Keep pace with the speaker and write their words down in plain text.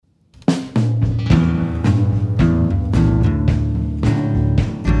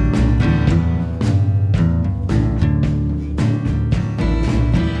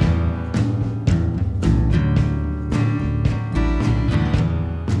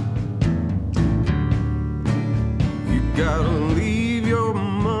gotta leave your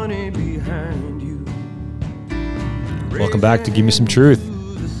money behind you. Welcome back to Give Me Some Truth.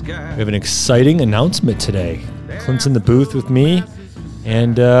 We have an exciting announcement today. Clint's in the booth with me,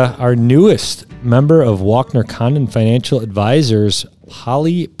 and our newest member of Walkner Condon Financial Advisors,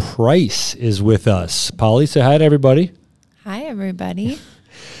 Polly Price, is with us. Polly, say hi to everybody. Hi, everybody.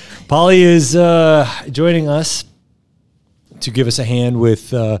 Polly is joining us to give us a hand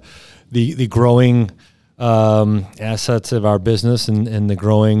with the growing assets of our business and the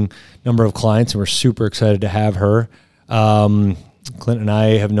growing number of clients, and we're super excited to have her. Clint and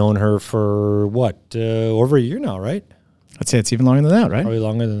I have known her for over a year now, right? I'd say it's even longer than that, right? Probably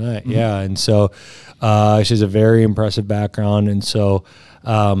longer than that, yeah. And so she has a very impressive background, and so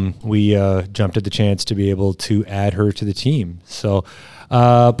we jumped at the chance to be able to add her to the team. So,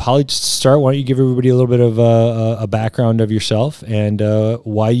 Polly, just to start, why don't you give everybody a little bit of a background of yourself and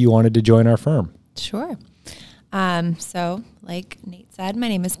why you wanted to join our firm? Sure. So, like Nate said, my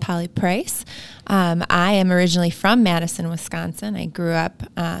name is Polly Price. I am originally from Madison, Wisconsin. I grew up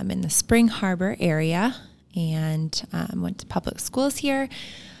in the Spring Harbor area and went to public schools here.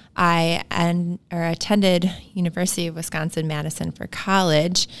 I attended University of Wisconsin-Madison for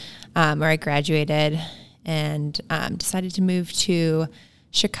college, where I graduated and decided to move to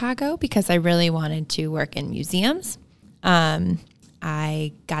Chicago because I really wanted to work in museums.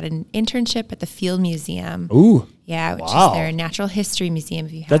 I got an internship at the Field Museum. Ooh. Yeah, which Wow. is their natural history museum.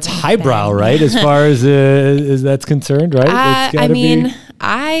 If you That's haven't highbrow, been. right? As far as that's concerned, right? It's gotta be.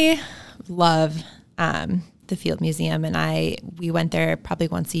 I love the Field Museum, and we went there probably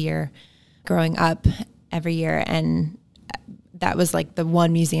once a year growing up every year, and that was like the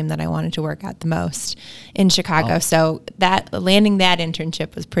one museum that I wanted to work at the most in Chicago. Wow. So landing that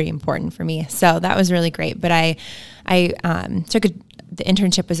internship was pretty important for me. So that was really great. But the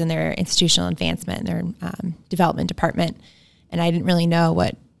internship was in their institutional advancement, their development department. And I didn't really know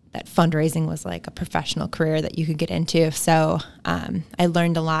what that fundraising was like, a professional career that you could get into. So I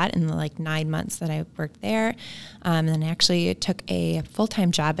learned a lot in the 9 months that I worked there. And then I actually took a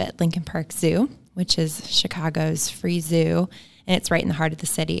full-time job at Lincoln Park Zoo, which is Chicago's free zoo. And it's right in the heart of the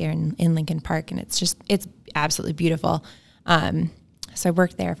city in Lincoln Park. And it's absolutely beautiful. So I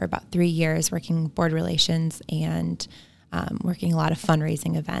worked there for about 3 years, working board relations and working a lot of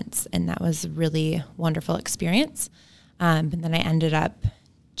fundraising events. And that was a really wonderful experience. And then I ended up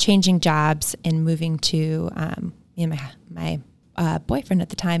changing jobs and moving to, my boyfriend at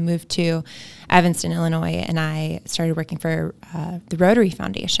the time moved to Evanston, Illinois, and I started working for the Rotary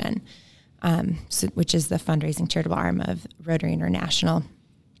Foundation, which is the fundraising charitable arm of Rotary International.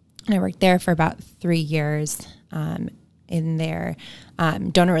 And I worked there for about 3 years in their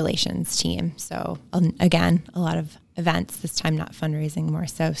donor relations team. So again, a lot of events, this time not fundraising, more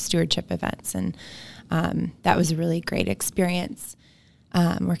so stewardship events. And that was a really great experience.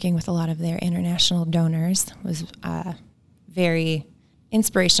 Working with a lot of their international donors was very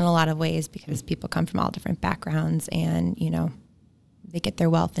inspirational in a lot of ways because people come from all different backgrounds and, they get their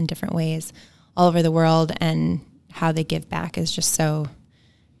wealth in different ways all over the world, and how they give back is just so,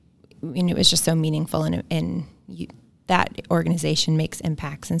 it was just so meaningful, and that organization makes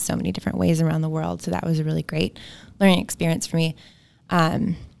impacts in so many different ways around the world. So that was a really great learning experience for me.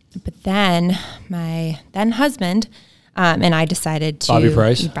 But then my then husband and I decided to... Bobby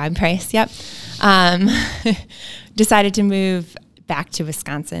Price, yep. Decided to move back to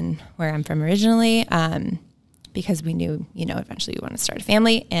Wisconsin, where I'm from originally, because we knew, eventually we want to start a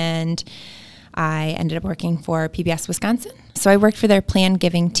family. And I ended up working for PBS Wisconsin. So I worked for their plan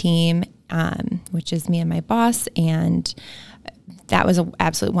giving team, which is me and my boss. And that was an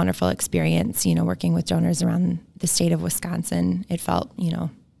absolutely wonderful experience, working with donors around the state of Wisconsin. It felt,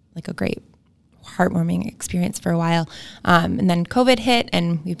 like a great heartwarming experience for a while. And then COVID hit,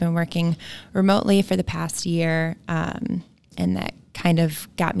 and we've been working remotely for the past year. And that kind of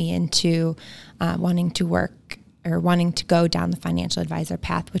got me into wanting to go down the financial advisor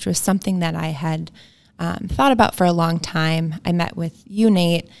path, which was something that I had thought about for a long time. I met with you,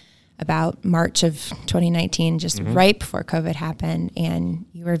 Nate, about March of 2019, just right before COVID happened. And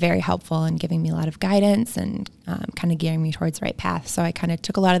you were very helpful in giving me a lot of guidance and kind of gearing me towards the right path. So I kind of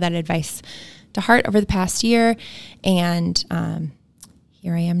took a lot of that advice to heart over the past year. And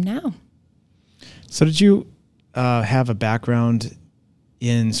here I am now. So did you have a background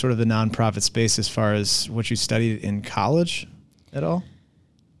in sort of the nonprofit space as far as what you studied in college at all?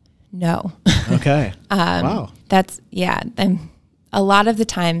 No. Okay. Wow. A lot of the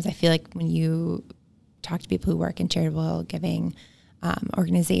times I feel like when you talk to people who work in charitable giving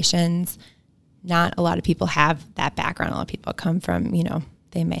organizations, not a lot of people have that background. A lot of people come from,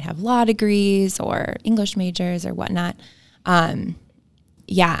 they might have law degrees or English majors or whatnot. I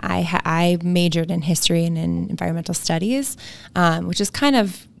majored in history and in environmental studies, which has kind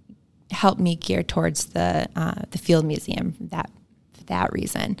of helped me gear towards the field museum for that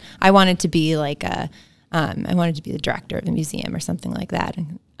reason. I wanted to be like I wanted to be the director of a museum or something like that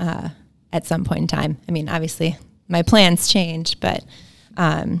at some point in time. I mean, obviously my plans changed, but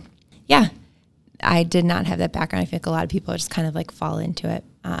I did not have that background. I think a lot of people just kind of like fall into it.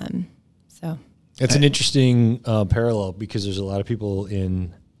 It's an interesting parallel because there's a lot of people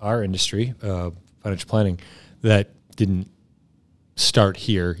in our industry, financial planning, that didn't start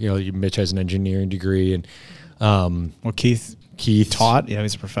here. You know, Mitch has an engineering degree, and Keith taught. Yeah,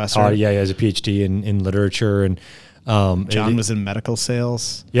 he's a professor. He has a PhD in literature, and John was in medical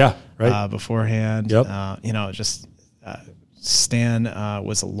sales. Yeah, right. Beforehand. Yep. Stan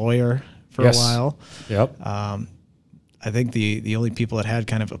was a lawyer for a while. Yep. I think the only people that had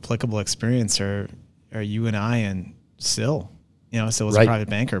kind of applicable experience are you and I and Sil. Sil was a private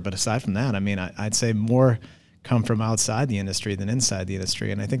banker, but aside from that, I mean, I'd say more come from outside the industry than inside the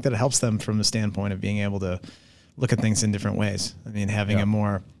industry, and I think that it helps them from the standpoint of being able to look at things in different ways. I mean, having a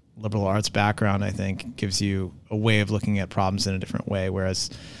more liberal arts background, I think, gives you a way of looking at problems in a different way,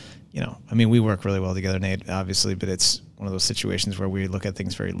 whereas, we work really well together, Nate, obviously, but it's one of those situations where we look at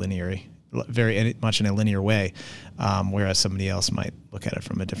things very much in a linear way, whereas somebody else might look at it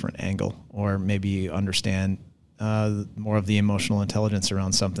from a different angle, or maybe understand more of the emotional intelligence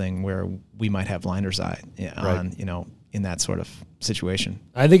around something where we might have blinders on, in that sort of situation.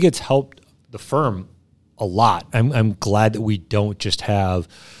 I think it's helped the firm a lot. I'm glad that we don't just have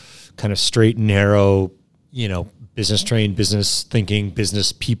kind of straight and narrow, business trained, business thinking,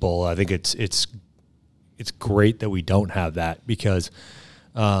 business people. I think it's great that we don't have that, because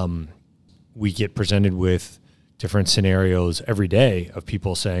we get presented with different scenarios every day of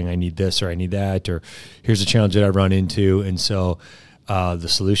people saying, I need this or I need that, or here's a challenge that I run into. And so the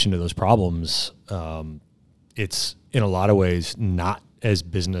solution to those problems, it's in a lot of ways not as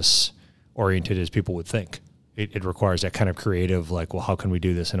business oriented as people would think. It requires that kind of creative, like, well, how can we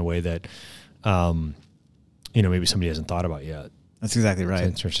do this in a way that, maybe somebody hasn't thought about yet. That's exactly right. So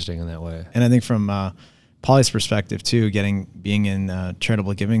it's interesting in that way. And I think from Polly's perspective too, being in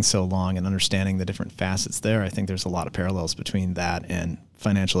charitable giving so long and understanding the different facets there, I think there's a lot of parallels between that and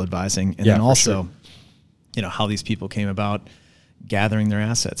financial advising. And then also, how these people came about gathering their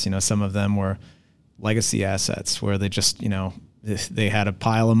assets. Some of them were legacy assets where they just, they had a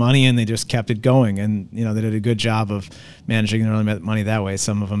pile of money and they just kept it going. And, they did a good job of managing their own money that way.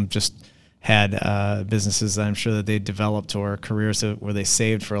 Some of them just had businesses that I'm sure that they developed, or careers where they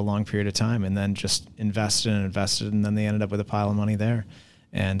saved for a long period of time and then just invested, and then they ended up with a pile of money there.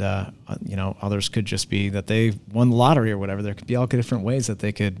 And, others could just be that they won the lottery or whatever. There could be all different ways that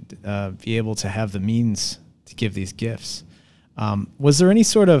they could be able to have the means to give these gifts. Was there any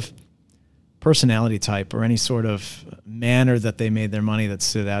sort of personality type or any sort of manner that they made their money that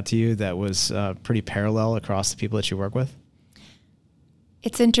stood out to you that was pretty parallel across the people that you work with?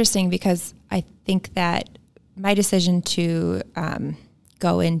 It's interesting because I think that my decision to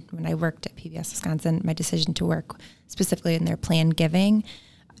go in when I worked at PBS Wisconsin, my decision to work specifically in their plan giving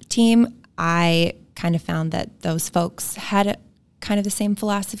team, I kind of found that those folks had kind of the same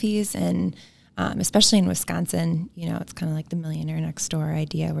philosophies, and especially in Wisconsin, it's kind of like the millionaire next door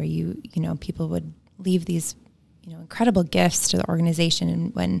idea where people would leave these, incredible gifts to the organization,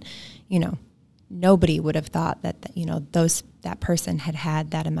 and when, nobody would have thought that that person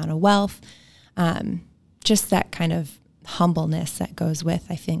had that amount of wealth. Just that kind of humbleness that goes with,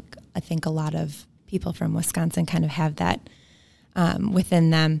 I think a lot of people from Wisconsin kind of have that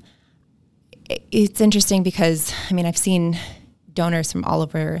within them. It's interesting because, I've seen donors from all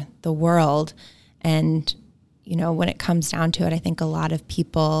over the world, and, when it comes down to it, I think a lot of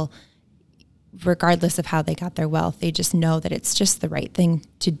people, regardless of how they got their wealth, they just know that it's just the right thing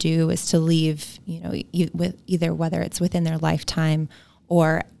to do is to leave, with either whether it's within their lifetime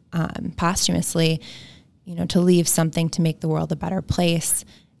or posthumously, to leave something to make the world a better place.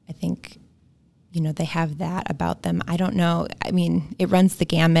 I think, they have that about them. I don't know. It runs the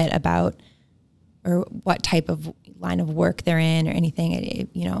gamut about, or what type of line of work they're in or anything,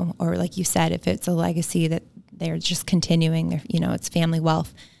 or like you said, if it's a legacy that they're just continuing their, it's family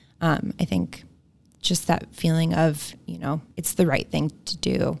wealth. I think just that feeling of, it's the right thing to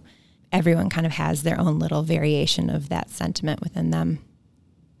do. Everyone kind of has their own little variation of that sentiment within them,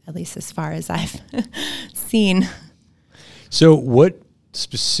 at least as far as I've seen. So what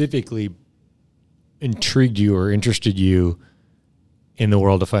specifically intrigued you or interested you in the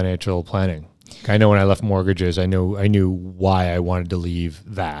world of financial planning? I know when I left mortgages, I knew why I wanted to leave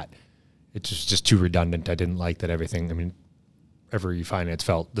that. It's just too redundant. I didn't like that everything, every finance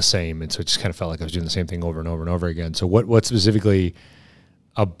felt the same. And so it just kind of felt like I was doing the same thing over and over and over again. So what specifically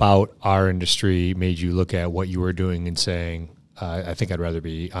about our industry made you look at what you were doing and saying, I think I'd rather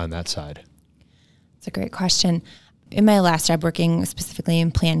be on that side? It's a great question. In my last job, working specifically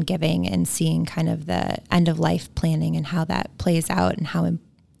in planned giving and seeing kind of the end of life planning and how that plays out and how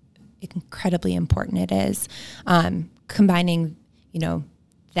incredibly important it is, combining,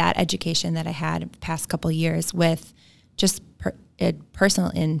 that education that I had the past couple of years with just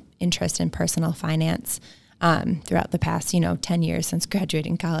personal interest in personal finance throughout the past, 10 years since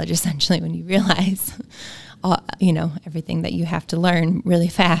graduating college, essentially, when you realize, everything that you have to learn really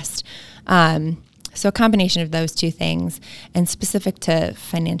fast. So a combination of those two things, and specific to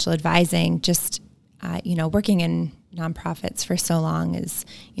financial advising, just, working in nonprofits for so long is,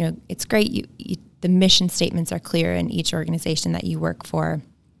 it's great. The mission statements are clear in each organization that you work for,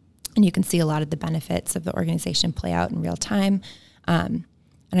 and you can see a lot of the benefits of the organization play out in real time. And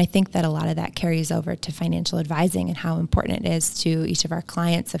I think that a lot of that carries over to financial advising and how important it is to each of our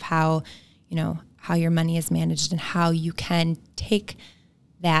clients of how your money is managed and how you can take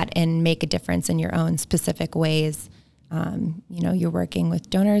that and make a difference in your own specific ways. You're working with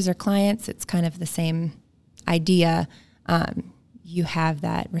donors or clients, it's kind of the same idea. You have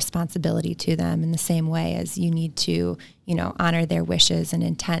that responsibility to them in the same way as you need to, honor their wishes and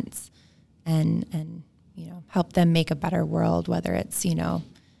intents and help them make a better world, whether it's,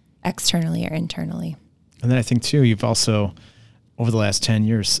 externally or internally. And then I think too, you've also, over the last 10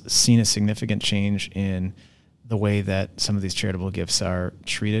 years, seen a significant change in the way that some of these charitable gifts are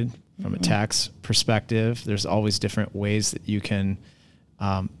treated from a tax perspective. There's always different ways that you can,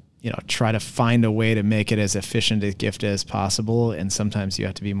 try to find a way to make it as efficient a gift as possible. And sometimes you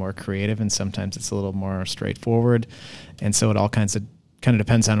have to be more creative, and sometimes it's a little more straightforward. And so it all kind of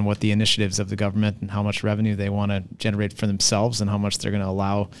depends on what the initiatives of the government and how much revenue they want to generate for themselves and how much they're going to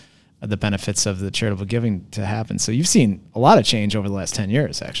allow the benefits of the charitable giving to happen. So you've seen a lot of change over the last 10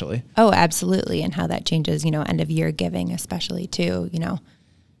 years, actually. Oh, absolutely. And how that changes, end of year giving, especially too.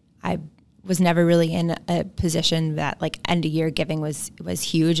 I was never really in a position that like end of year giving was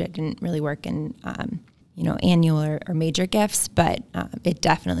huge. I didn't really work in, annual or major gifts, but it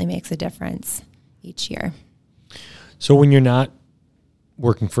definitely makes a difference each year. So when you're not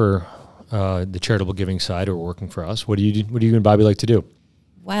working for the charitable giving side or working for us, what do you and Bobby like to do?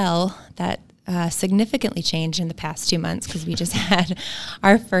 Well, that significantly changed in the past 2 months because we just had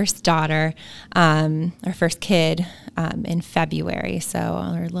our first daughter, our first kid in February. So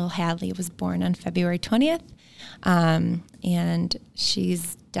our little Hadley was born on February 20th. And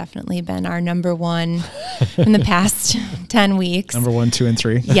she's definitely been our number one in the past 10 weeks. Number 1, 2, and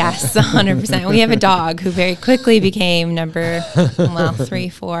 3. Yes, 100%. We have a dog who very quickly became number 3,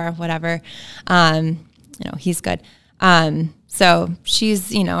 4, whatever. He's good. So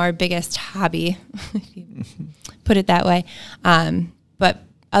she's, our biggest hobby, if you put it that way. But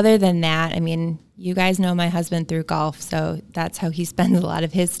other than that, you guys know my husband through golf, so that's how he spends a lot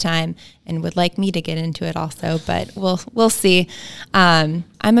of his time and would like me to get into it also, but we'll see. I'm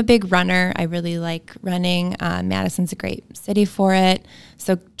a big runner. I really like running. Madison's a great city for it,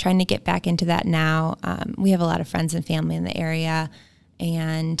 so trying to get back into that now. We have a lot of friends and family in the area,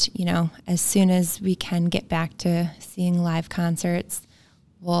 and, as soon as we can get back to seeing live concerts,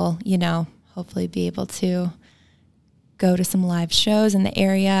 we'll, hopefully be able to go to some live shows in the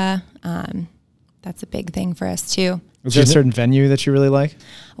area. That's a big thing for us too. Is there a certain venue that you really like?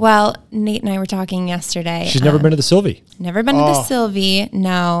 Well, Nate and I were talking yesterday. She's never been to the Sylvie. Never been to the Sylvie,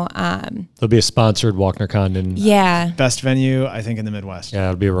 no. There'll be a sponsored Walkner Condon. Yeah. Best venue, I think, in the Midwest. Yeah,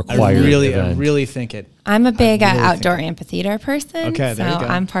 it'll be a required event. I really think it. I'm a big outdoor amphitheater person. Okay, there you go.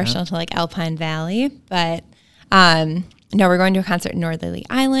 I'm partial to like Alpine Valley, but no, we're going to a concert in Northerly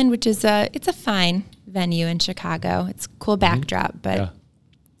Island, which is it's a fine venue in Chicago. It's a cool backdrop, but... Yeah.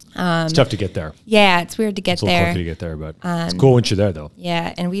 It's tough to get there. Yeah, it's weird to get It's a little there. clunky to get there, but it's cool once you're there, though.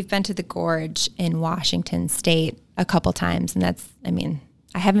 Yeah, and we've been to the Gorge in Washington State a couple times, and that's,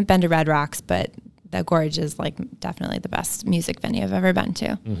 I haven't been to Red Rocks, but the Gorge is like definitely the best music venue I've ever been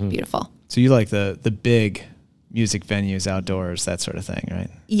to. Mm-hmm. Beautiful. So you like the big music venues, outdoors, that sort of thing, right?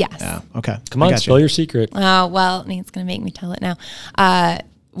 Yes. Yeah. Okay. Come on, spill your secret. Oh, well, Nate's going to make me tell it now.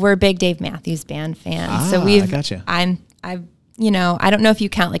 We're a big Dave Matthews Band fans. So I gotcha. I don't know if you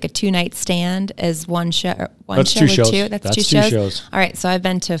count like a 2-night stand as one show. That's show two or shows. two. That's two shows. All right, so I've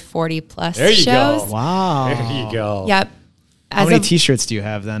been to 40 plus there you shows. Go. Wow. There you go. Yep. How many T-shirts do you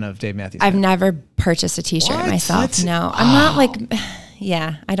have then of Dave Matthews? I've never purchased a T-shirt What? myself. What? No, I'm not like,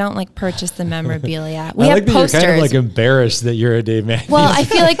 Yeah, I don't like purchase the memorabilia. We I have like that posters. you're kind of like embarrassed that you're a Dave Matthews. Well, I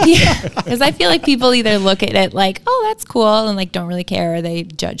feel like because I feel like people either look at it like, oh, that's cool, and like don't really care, or they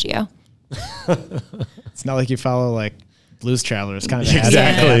judge you. It's not like you follow like Blues Travelers kind of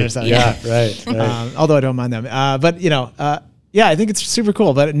Exactly. or something. Yeah, right. Although I don't mind them. But yeah, I think it's super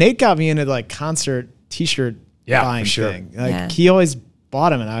cool. But Nate got me into like concert T-shirt buying for sure. thing. Like he always bought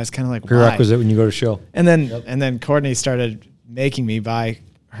them, and I was kind of like, Prerequisite why? when you go to a show. And then Courtney started making me buy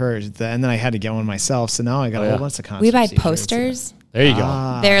hers, and then I had to get one myself. So now I got a whole bunch of concert. We buy T-shirts. posters. There you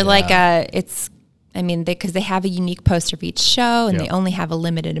go. They're like because they have a unique poster for each show, and they only have a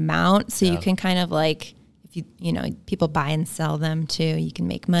limited amount, so you can kind of like, if people buy and sell them too, you can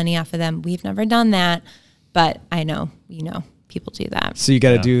make money off of them. We've never done that, but I know, people do that. So you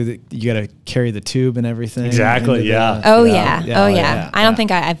got to you got to carry the tube and everything. Exactly. Yeah. Oh yeah. I don't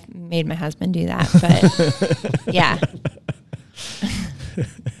think I've made my husband do that, but yeah.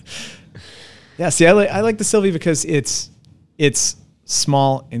 Yeah. See, I like the Sylvie because it's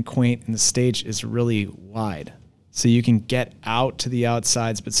small and quaint, and the stage is really wide, so you can get out to the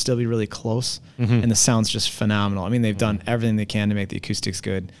outsides but still be really close, and the sound's just phenomenal. I mean, they've done everything they can to make the acoustics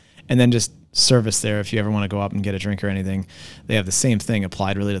good, and then just service there. If you ever want to go up and get a drink or anything, they have the same thing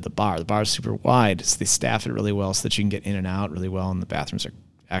applied really to the bar. The bar is super wide, so they staff it really well so that you can get in and out really well, and the bathrooms are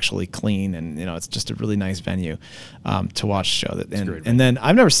actually clean, and it's just a really nice venue to watch the show. And then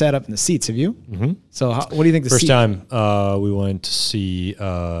I've never sat up in the seats. Have you? Mm-hmm. So what do you think? First time we went to see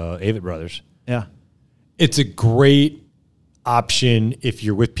Avett Brothers. Yeah, it's a great option if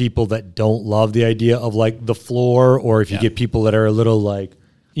you're with people that don't love the idea of like the floor, or if you get people that are a little like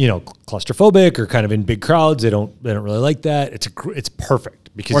claustrophobic or kind of in big crowds. They don't really like that. It's perfect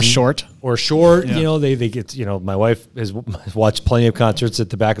because or short. Yeah. They get my wife has watched plenty of concerts at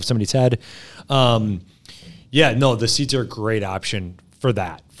the back of somebody's head. The seats are a great option for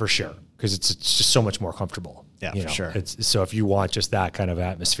that for sure, because it's just so much more comfortable. Yeah, for sure. So if you want just that kind of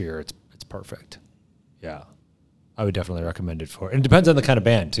atmosphere, it's perfect. Yeah, I would definitely recommend it and it depends on the kind of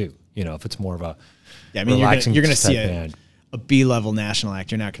band too. If it's more of a relaxing you're gonna see band. A B-level national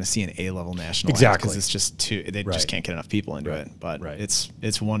act. You're not going to see an A-level national act because it's just they just can't get enough people into it. But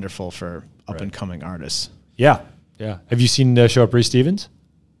it's wonderful for up-and-coming artists. Yeah. Have you seen Show Up Ray Stevens?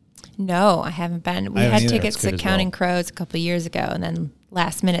 No, I haven't been. We had tickets to Counting Crows a couple of years ago, and then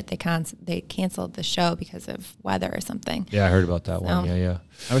last minute they canceled the show because of weather or something. Yeah, I heard about that one. Yeah.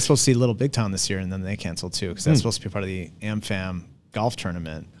 I was supposed to see Little Big Town this year, and then they canceled too because that's supposed to be part of the AmFam golf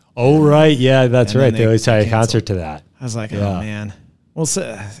tournament. Oh, right. Yeah, that's right. They always had a concert to that. I was like, oh, man. Well,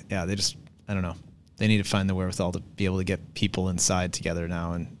 they just, I don't know. They need to find the wherewithal to be able to get people inside together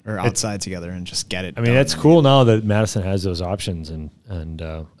now or outside together and just get it. I mean, it's cool now that Madison has those options, and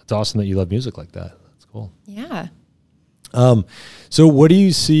it's awesome that you love music like that. That's cool. Yeah. So what do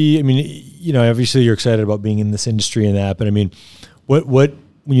you see? I mean, obviously you're excited about being in this industry and that, but I mean, what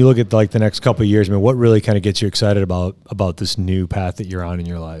when you look at like the next couple of years, I mean, what really kind of gets you excited about this new path that you're on in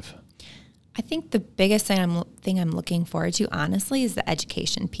your life? I think the biggest thing I'm looking forward to, honestly, is the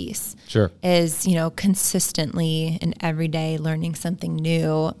education piece. Sure. Is, consistently and every day learning something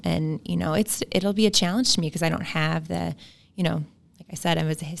new. And, it'll be a challenge to me because I don't have the, like I said, I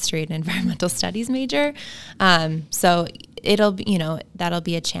was a history and environmental studies major. So it'll be, that'll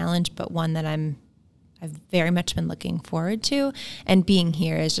be a challenge, but one that I've very much been looking forward to. And being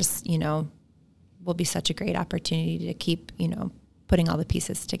here is just, will be such a great opportunity to keep, putting all the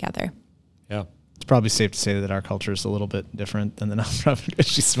pieces together. Yeah. It's probably safe to say that our culture is a little bit different than the nonprofit.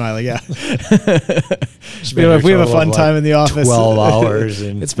 She's smiling. Yeah. we have a fun time in the office. 12 hours.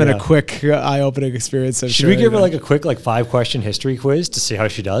 And it's been a quick eye-opening experience. Should we give her like a quick 5-question history quiz to see how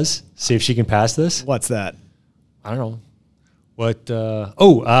she does? See if she can pass this? What's that? I don't know. What? The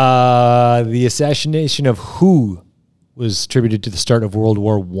assassination of who was attributed to the start of World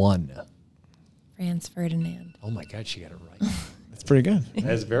War I? Franz Ferdinand. Oh my God, she got it right. That's pretty good.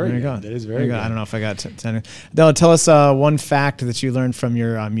 That's very good. That is very good. I don't know if I got 10. Della, tell us one fact that you learned from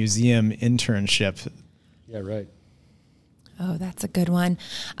your museum internship. Yeah, right. Oh, that's a good one.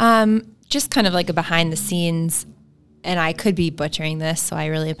 Just kind of like a behind the scenes. And I could be butchering this, so I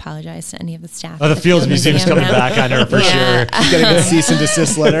really apologize to any of the staff. Oh, the Fields Museum's coming back on her for sure. She's getting a cease and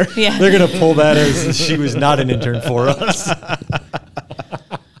desist letter. Yeah. They're going to pull that as she was not an intern for us.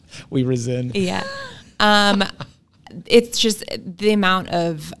 We rescind. Yeah. It's just the amount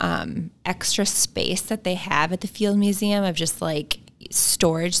of extra space that they have at the Field Museum of just like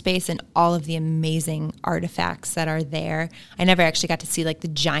storage space and all of the amazing artifacts that are there. I never actually got to see like the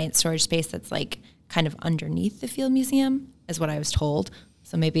giant storage space that's like kind of underneath the Field Museum is what I was told.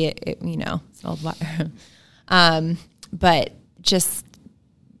 So maybe it's an old but just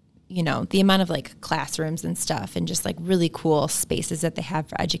the amount of like classrooms and stuff and just like really cool spaces that they have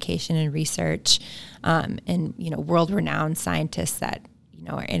for education and research, and, world-renowned scientists that,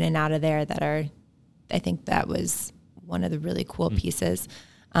 are in and out of there I think that was one of the really cool pieces.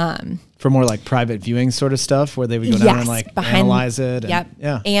 For more like private viewing sort of stuff where they would go down and like analyze it.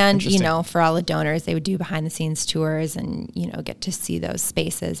 Yep. And for all the donors, they would do behind the scenes tours and, get to see those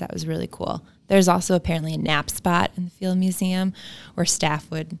spaces. That was really cool. There's also apparently a nap spot in the Field Museum where staff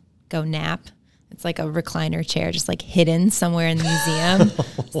would go nap. It's like a recliner chair, just like hidden somewhere in the museum.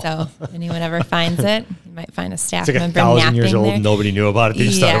 So if anyone ever finds it, you might find a staff member napping there. It's like 1,000 years old and nobody knew about it. They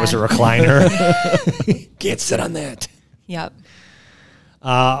just thought it was a recliner. Can't sit on that. Yep.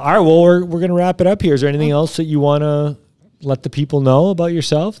 All right, well, we're going to wrap it up here. Is there anything else that you want to let the people know about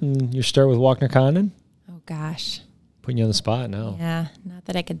yourself and your start with Walkner Condon? Oh, gosh. Putting you on the spot now. Yeah, not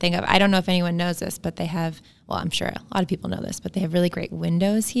that I can think of. I don't know if anyone knows this, but they have, well, I'm sure a lot of people know this, but they have really great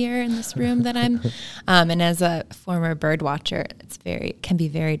windows here in this room that I'm, and as a former bird watcher, it can be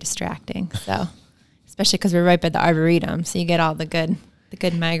very distracting. So, especially because we're right by the Arboretum, so you get all the good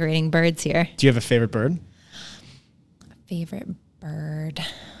migrating birds here. Do you have a favorite bird? Favorite bird?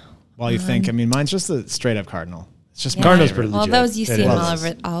 While you think, I mean, mine's just a straight up cardinal. It's just Cardinal's pretty legit. Well, those you see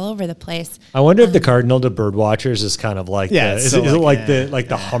them all over the place. I wonder if the Cardinal to bird watchers is kind of like is it like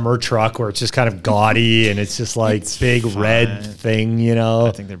the Hummer truck where it's just kind of gaudy and it's just like it's big fun. Red thing,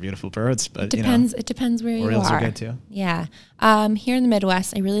 I think they're beautiful birds, but it depends where you are. Orioles are good too. Yeah. Here in the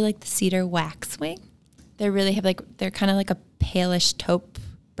Midwest, I really like the cedar waxwing. They really have they're kind of like a palish taupe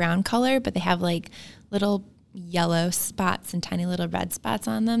brown color, but they have like little yellow spots and tiny little red spots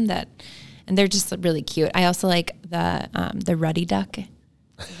on them and they're just really cute. I also like the ruddy duck.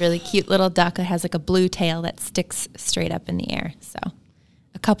 It's a really cute little duck that has like a blue tail that sticks straight up in the air. So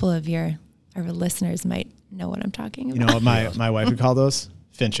a couple of our listeners might know what I'm talking about. You know what my wife would call those?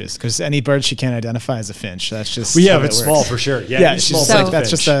 Finches, because any bird she can't identify as a finch. That's just if it's small for sure. Yeah, she's like that's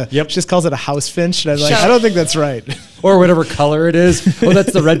just she just calls it a house finch, and I'm like, I don't think that's right. Or whatever color it is. Oh,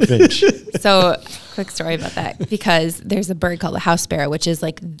 that's the red finch. So, quick story about that, because there's a bird called the house sparrow, which is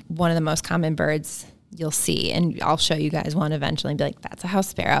like one of the most common birds you'll see, and I'll show you guys one eventually and be like, that's a house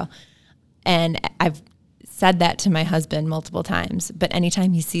sparrow. And I've said that to my husband multiple times, but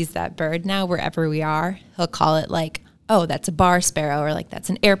anytime he sees that bird now, wherever we are, he'll call it like, oh, that's a bar sparrow, or like that's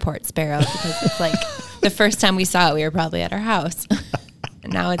an airport sparrow, because it's like the first time we saw it, we were probably at our house.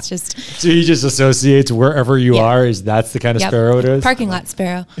 And now it's just... So he just associates wherever you are, that's the kind of sparrow it is? Parking lot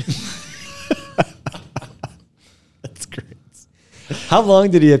sparrow. That's great. How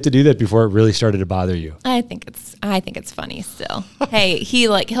long did he have to do that before it really started to bother you? I think it's funny still. Hey,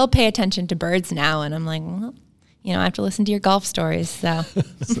 he'll pay attention to birds now, and I'm like, well, I have to listen to your golf stories, so...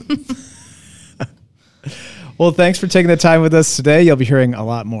 Well, thanks for taking the time with us today. You'll be hearing a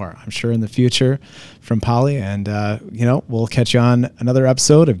lot more, I'm sure, in the future from Polly. And, we'll catch you on another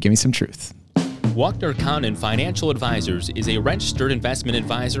episode of Give Me Some Truth. Walkner Condon Financial Advisors is a registered investment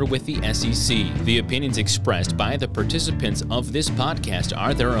advisor with the SEC. The opinions expressed by the participants of this podcast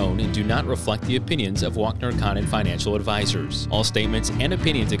are their own and do not reflect the opinions of Walkner Condon Financial Advisors. All statements and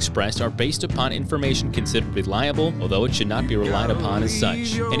opinions expressed are based upon information considered reliable, although it should not be relied upon as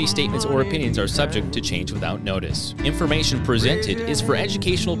such. Any statements or opinions are subject to change without notice. Information presented is for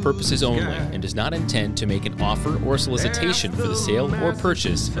educational purposes only and does not intend to make an offer or solicitation for the sale or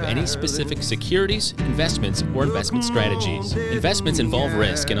purchase of any specific securities, investments, or investment strategies. Investments involve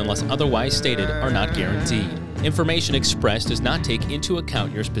risk and, unless otherwise stated, are not guaranteed. Information expressed does not take into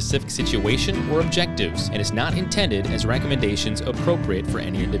account your specific situation or objectives and is not intended as recommendations appropriate for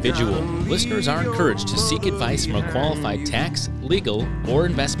any individual. Listeners are encouraged to seek advice from a qualified tax, legal, or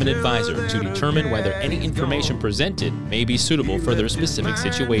investment advisor to determine whether any information presented may be suitable for their specific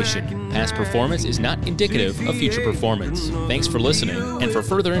situation. Past performance is not indicative of future performance. Thanks for listening, and for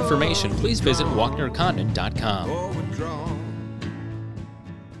further information, please visit WalknerCondon.com.